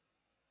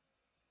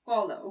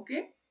collar.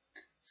 Okay,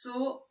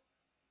 so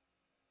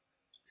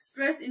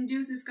stress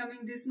induced is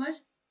coming this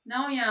much.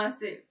 Now यहाँ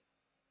से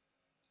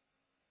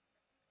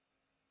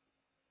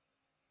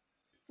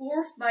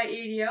force by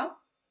area,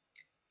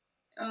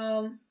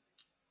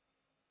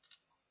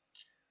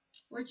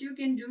 what you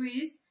can do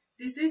is,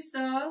 this is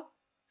the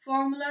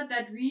formula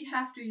that we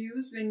have to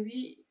use when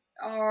we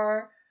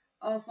are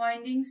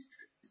finding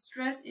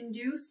stress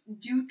induced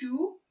due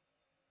to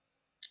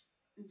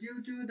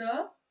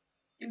the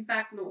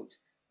impact load.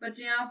 But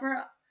यहाँ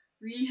पर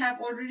we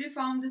have already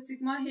found the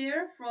sigma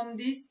here from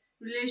this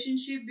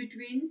relationship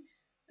between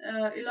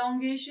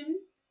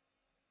elongation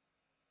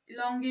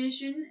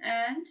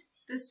and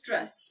the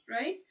stress,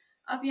 right?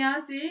 अब यहाँ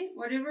से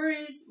whatever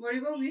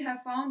we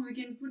have found, we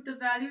can put the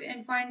value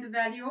and find the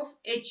value of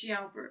h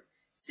यहाँ पर.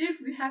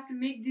 सिर्फ we have to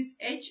make this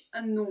h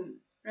unknown,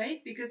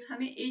 right? Because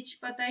हमें h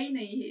पता ही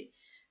नहीं है.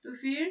 तो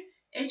फिर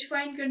h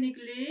find करने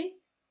के लिए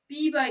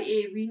p by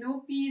a, we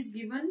know p is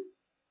given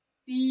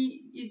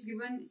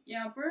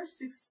यहाँ पर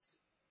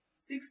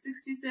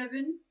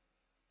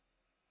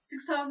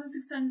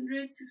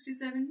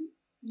 6,667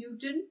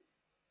 Newton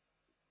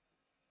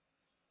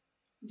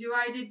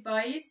divided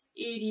by its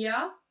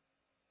area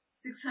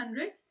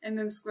 600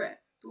 mm square.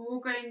 तो वो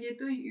करेंगे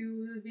तो you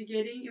will be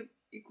getting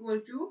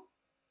equal to,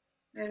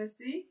 let us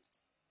see,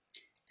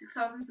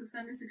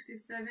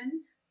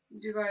 6,667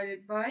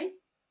 divided by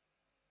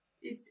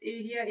its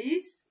area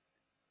is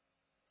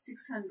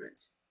 600.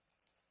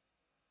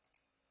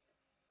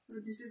 So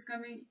this is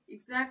coming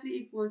exactly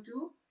equal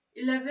to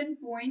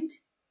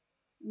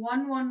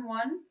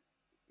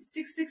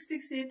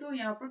 11.111666 है, तो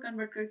यहाँ पर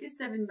कन्वर्ट करके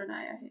 7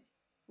 बनाया है.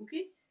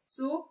 ओके,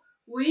 सो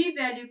वही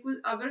वैल्यू को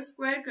अगर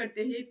स्क्वायर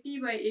करते हैं, p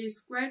by a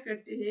स्क्वायर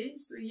करते हैं,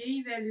 सो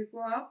यही वैल्यू को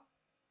आप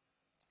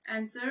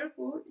आंसर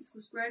को इसको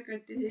स्क्वायर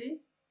करते हैं,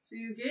 so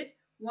you get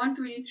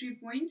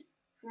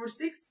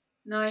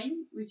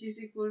 123.469 which is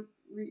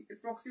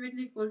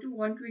approximately equal to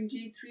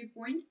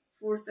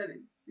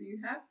 123.47. So you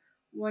have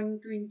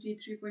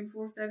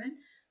 123.47.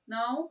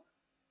 Now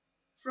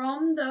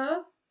from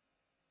the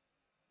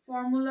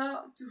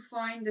formula to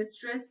find the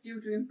stress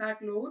due to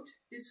impact load,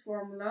 this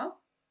formula,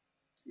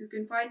 you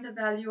can find the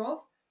value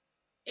of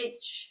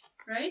h,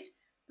 right?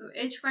 So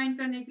h find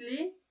करने के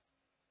लिए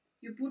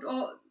you put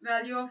all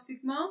value of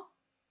sigma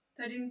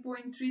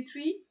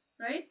 13.33,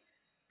 right?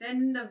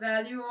 Then the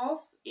value of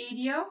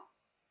area,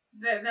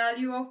 the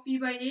value of p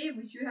by a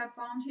which you have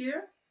found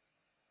here,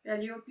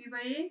 value of p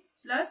by a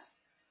plus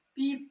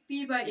p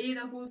by a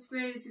the whole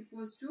square is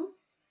equals to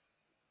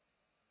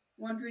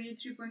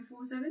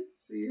 123.47.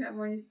 So you have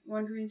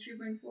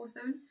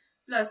 123.47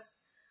 plus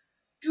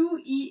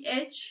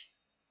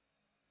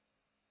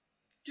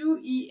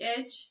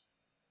 2eh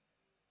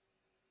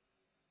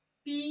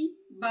p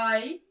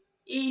by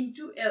a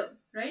into l,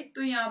 right?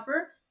 तो यहाँ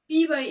पर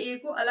p by a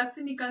को अलग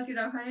से निकाल के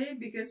रखा है,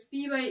 because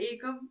p by a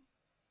का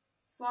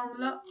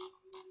formula,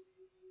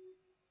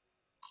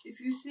 if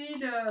you see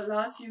the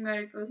last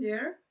numerical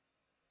here,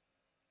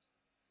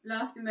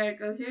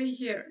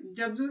 here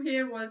w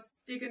here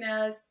was taken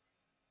as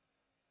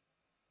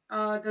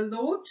the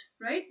load,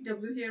 right?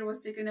 W here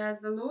was taken as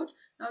the load.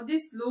 Now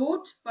this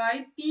load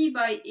by p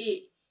by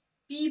a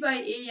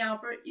यहाँ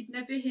पर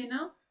इतने पे है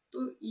ना,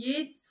 तो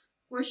ये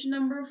question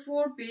number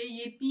 4 पे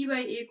ये p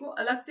by a को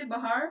अलग से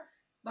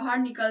बाहर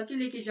निकाल के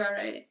लेके जा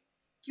रहा है.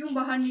 क्यों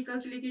बाहर निकाल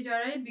के लेके जा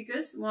रहा है?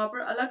 बिकॉज वहां पर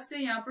अलग से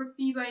यहाँ पर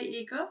p by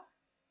a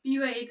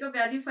का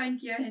वैल्यू फाइंड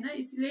किया है ना,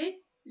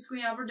 इसलिए इसको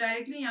यहाँ पर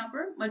डायरेक्टली यहाँ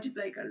पर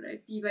मल्टीप्लाई कर रहा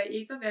है. p by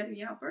a का वैल्यू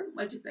यहाँ पर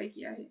मल्टीप्लाई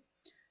किया है,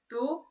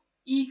 तो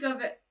e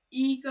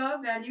का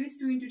वैल्यू इज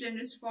 2 into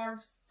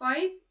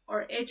 10⁵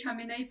 और h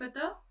हमें नहीं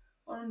पता,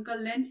 और उनका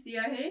लेंथ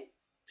दिया है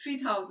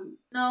 3000.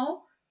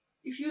 Now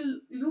if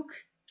you look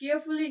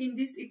carefully in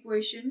this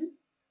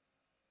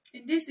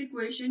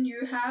equation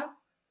you have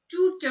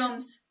two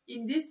terms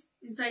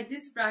inside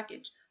this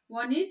bracket.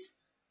 One is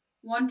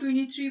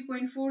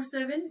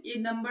 123.47, ये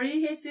नंबर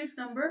ही है, सिर्फ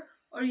नंबर,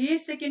 और ये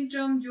सेकेंड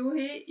टर्म जो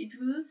है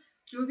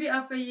जो भी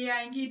आपका ये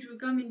आएंगे it will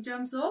come in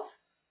terms of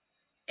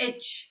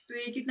h. तो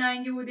ये कितना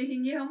आएंगे वो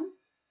देखेंगे हम,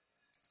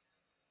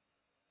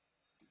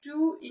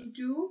 2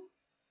 into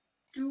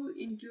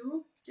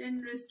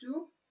 10⁵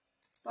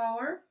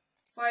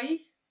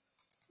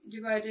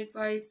 divided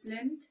by its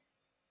length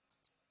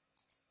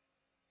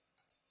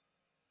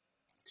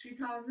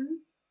 3000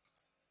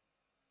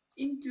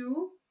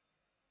 into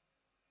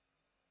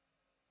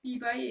p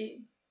by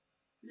a.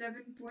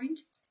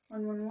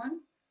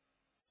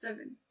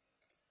 11.1117।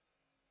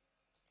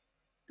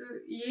 तो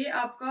ये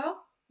आपका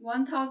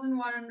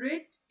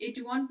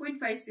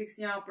 1181.56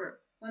 यहाँ पर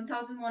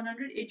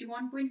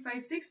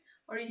 1181.56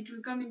 और it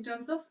will come in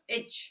terms of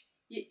h।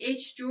 ये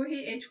h जो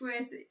है h को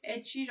ऐसे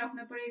h ही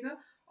रखना पड़ेगा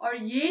और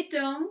ये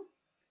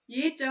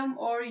टर्म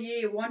और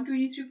ये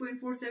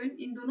 123.47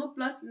 इन दोनों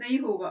प्लस नहीं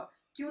होगा।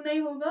 क्यों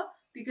नहीं होगा?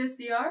 Because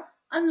they are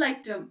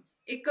unlike term.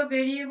 एक का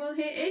वेरिएबल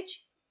है h,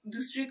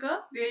 दूसरे का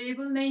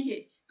वेरिएबल नहीं है,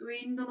 तो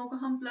इन दोनों का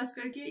हम प्लस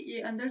करके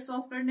ये अंदर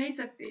सॉल्व कर नहीं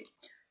सकते।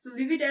 So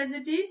leave it as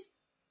it is.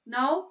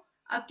 Now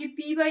आपके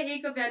p बाई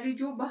a का वैल्यू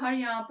जो बाहर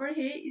यहाँ पर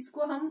है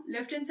इसको हम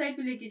लेफ्ट हैंड साइड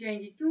पे लेके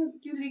जाएंगे।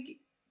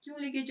 क्यों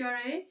लेके जा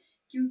रहे हैं?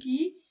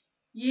 क्योंकि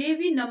ये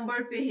भी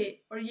नंबर पे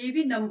है और ये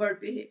भी नंबर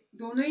पे है,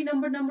 दोनों ही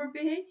नंबर पे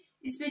है।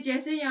 इसमें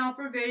जैसे यहाँ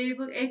पर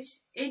वेरिएबल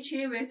h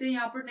है वैसे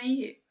यहाँ पर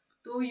नहीं है,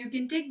 तो you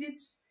can take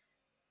this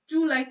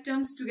to like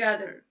terms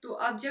together. तो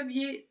आप जब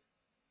ये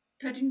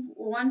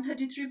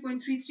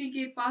 133.33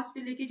 के पास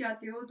पे लेके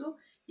जाते हो तो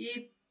ये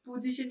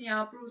पोजीशन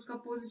यहाँ पर उसका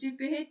पॉजिटिव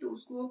पे है, तो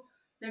उसको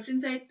लेफ्ट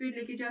हैंड साइड पे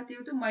लेके जाते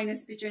हो तो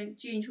माइनस पे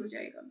चेंज हो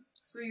जाएगा।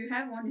 So you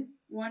have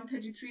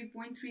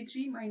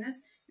 133.33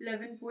 minus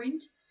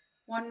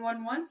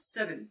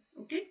 11.1117।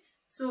 Okay,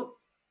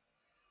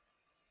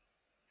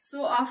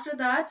 so after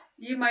that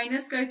ये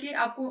माइनस करके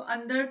आपको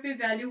अंदर पे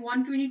वैल्यू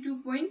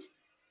 122.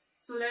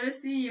 सो लेट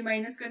अस सी, ये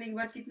माइनस करने के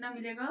बाद कितना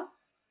मिलेगा?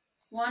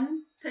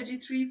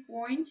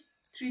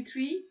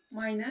 133.33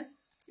 minus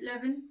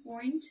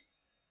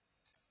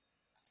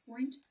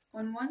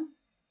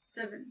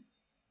 11.117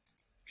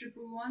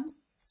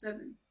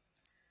 11117.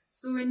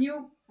 So when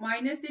you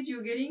minus it,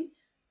 you're getting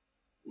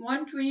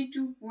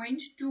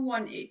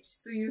 122.218.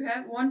 So you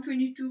have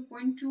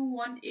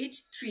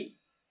 122.218.3.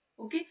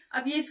 Okay,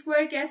 अब ये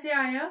स्क्वायर कैसे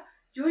आया?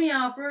 जो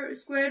यहाँ पर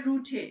स्क्वायर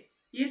रूट है,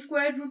 ये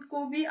स्क्वायर रूट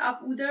को भी आप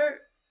उधर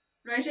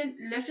right hand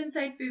left hand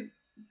side पे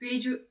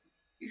भेजो।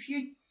 If you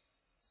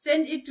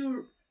send it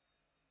to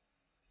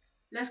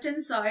left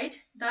hand side,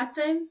 that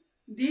time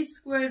this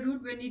square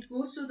root, when it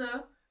goes to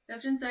the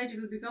left hand side, it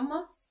will become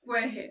a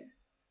square here.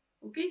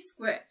 Okay,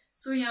 square.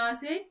 So यहाँ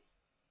से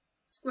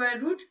square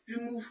root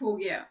remove हो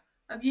गया।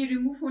 अब ये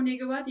remove होने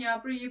के बाद यहाँ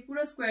पर ये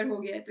पूरा स्क्वायर हो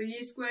गया है, तो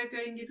ये स्क्वायर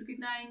करेंगे तो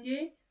कितना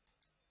आएंगे?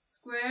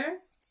 स्क्वायर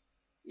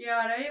ये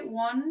आ रहा है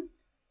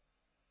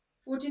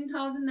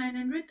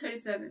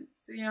 14,937।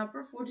 तो यहाँ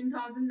पर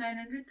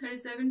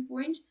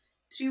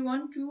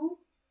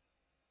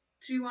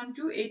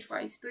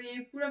 14,937.31285। तो ये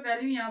पूरा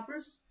वैल्यू यहाँ पर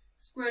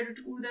स्क्वायर रूट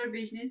को उधर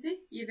भेजने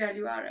से ये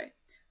वैल्यू आ रहा है।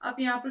 अब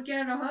यहाँ पर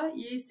क्या रहा?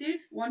 ये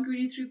सिर्फ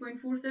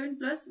 123.47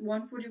 प्लस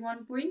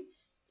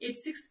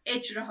 141.86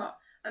 h रहा।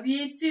 अब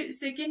ये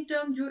सेकेंड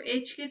टर्म जो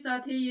h के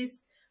साथ है ये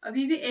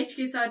अभी भी h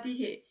के साथ ही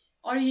है,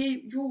 और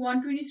ये जो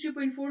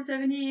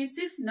 123.47 है ये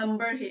सिर्फ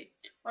नंबर है,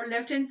 और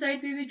लेफ्ट हैंड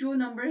साइड पे भी जो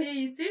नंबर है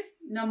ये सिर्फ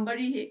नंबर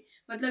ही है।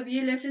 मतलब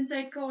ये लेफ्ट हैंड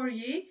साइड का और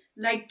ये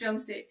लाइक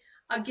टर्म्स है।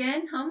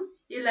 अगेन हम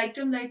ये लाइक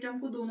टर्म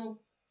को दोनों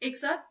एक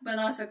साथ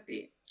बना सकते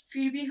हैं।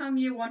 फिर भी हम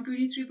ये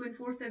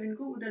 123.47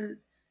 को उधर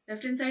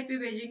लेफ्ट हैंड साइड पे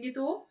भेजेंगे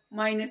तो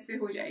माइनस पे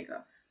हो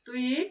जाएगा। तो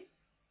ये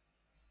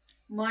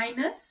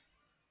माइनस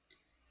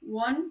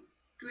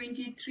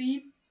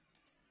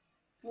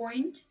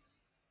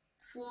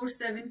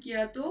 123.47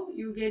 किया तो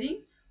यू गेटिंग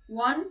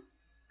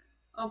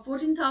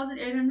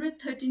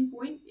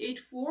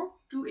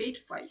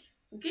 14,813.84285।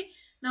 ओके,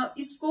 नाउ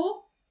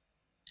इसको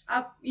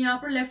आप यहाँ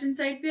पर लेफ्ट हैंड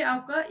साइड पे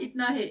आपका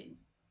इतना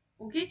है।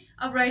 ओके,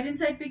 अब राइट हैंड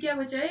साइड पे क्या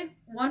बचा है?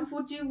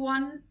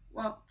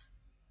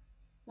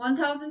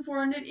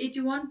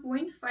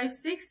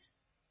 1481.56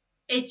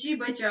 h ही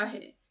बचा है।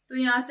 तो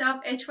यहाँ से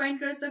आप h फाइंड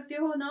कर सकते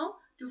हो। Now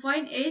to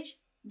find h,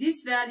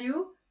 this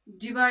value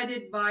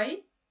divided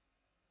by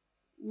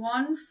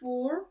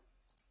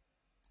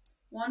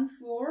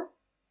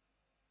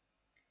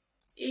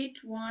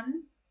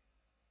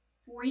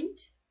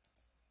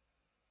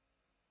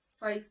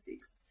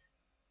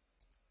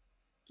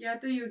क्या?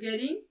 तो you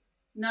getting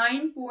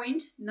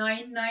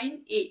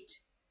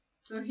 9.998.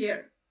 So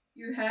here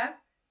you have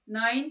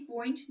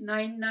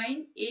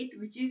 9.998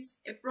 which is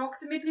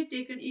approximately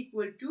taken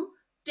equal to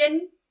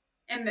 10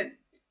 mm.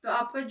 तो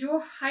आपका जो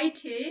हाइट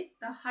है,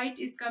 the height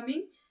is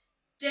coming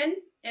 10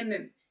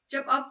 mm.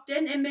 जब आप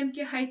 10 mm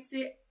के हाइट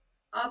से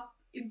आप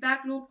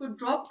इम्पैक्ट लोड को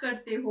ड्रॉप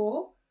करते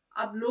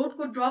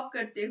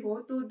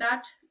हो, तो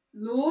that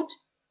load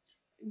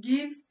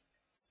gives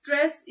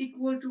stress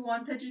equal to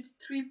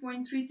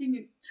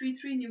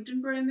 133.33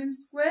 Newton per mm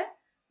square.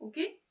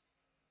 Okay,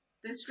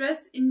 the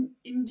stress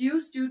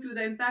induced due to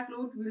the impact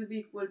load will be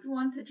equal to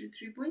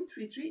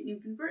 133.33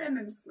 Newton per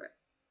mm square.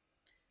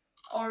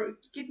 और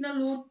कितना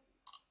load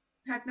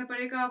फेंकना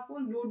पड़ेगा आपको?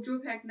 Load जो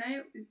फेंकना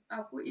है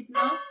आपको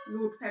इतना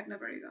लोड फेंकना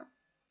पड़ेगा।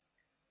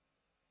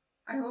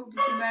 I hope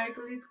this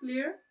numerical is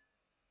clear.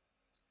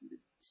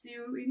 See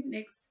you in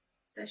next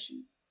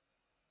session.